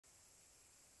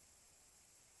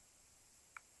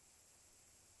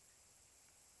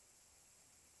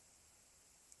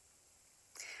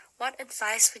What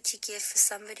advice would you give for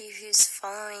somebody who's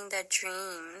following their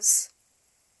dreams?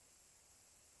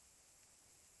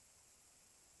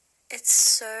 It's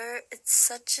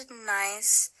such a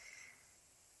nice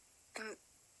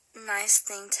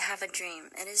thing to have a dream.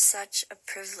 It is such a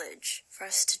privilege for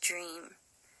us to dream.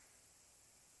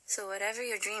 So whatever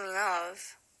you're dreaming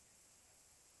of,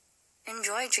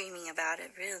 enjoy dreaming about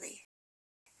it, really.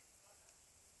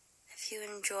 If you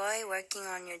enjoy working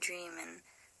on your dream and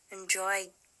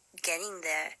enjoy getting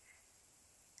there,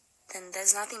 then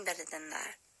there's nothing better than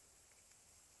that.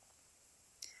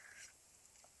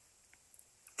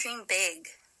 Dream big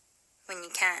when you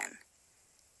can.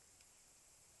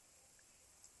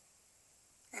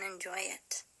 And enjoy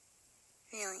it.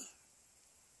 Really.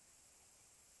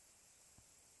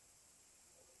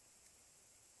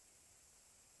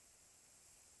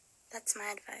 That's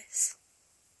my advice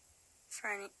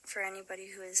for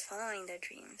anybody who is following their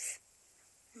dreams.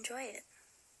 Enjoy it.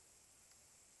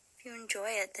 If you enjoy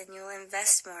it, then you'll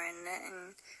invest more in it,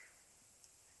 and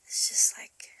it's just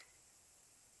like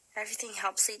everything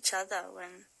helps each other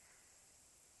when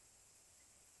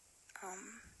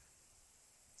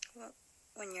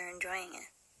you're enjoying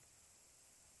it.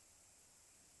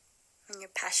 When you're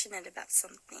passionate about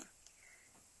something.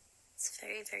 It's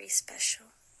very, very special.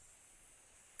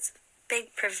 It's a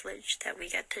big privilege that we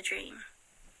get to dream.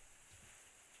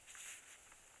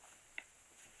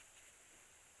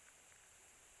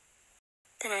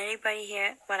 Did anybody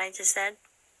hear what I just said?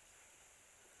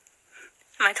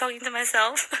 Am I talking to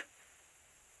myself?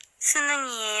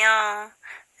 수능이에요.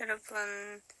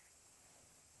 여러분,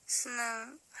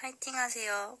 수능 화이팅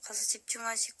하세요. 가서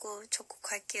집중하시고 적극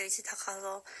갈게요. 이제 다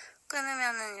가서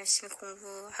끊으면은 열심히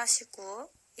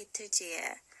공부하시고 이틀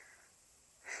뒤에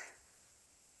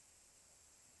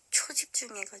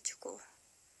초집중해가지고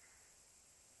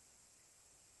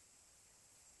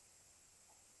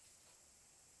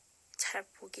잘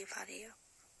보길 바래요.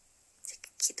 제가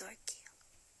기도할게요.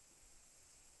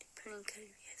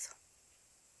 리플링크를 위해서.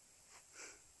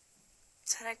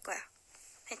 잘할 거야.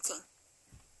 화이팅!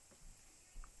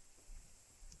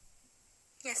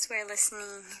 Yes, we're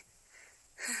listening.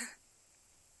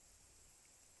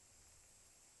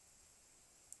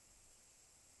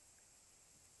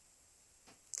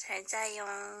 잘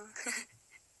자요.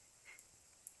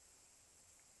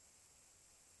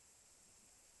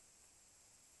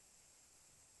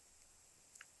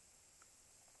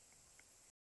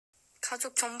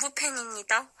 가족 전부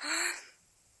팬입니다.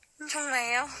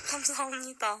 정말요?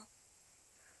 감사합니다.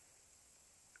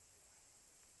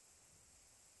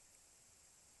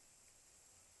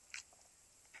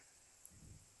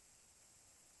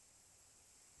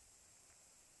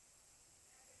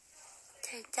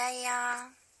 잘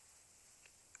자요.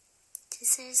 이제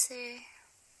슬슬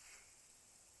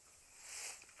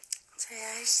자야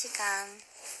할 시간.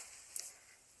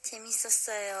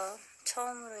 재밌었어요.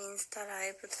 처음으로 인스타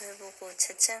라이브도 해보고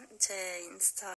제 인스타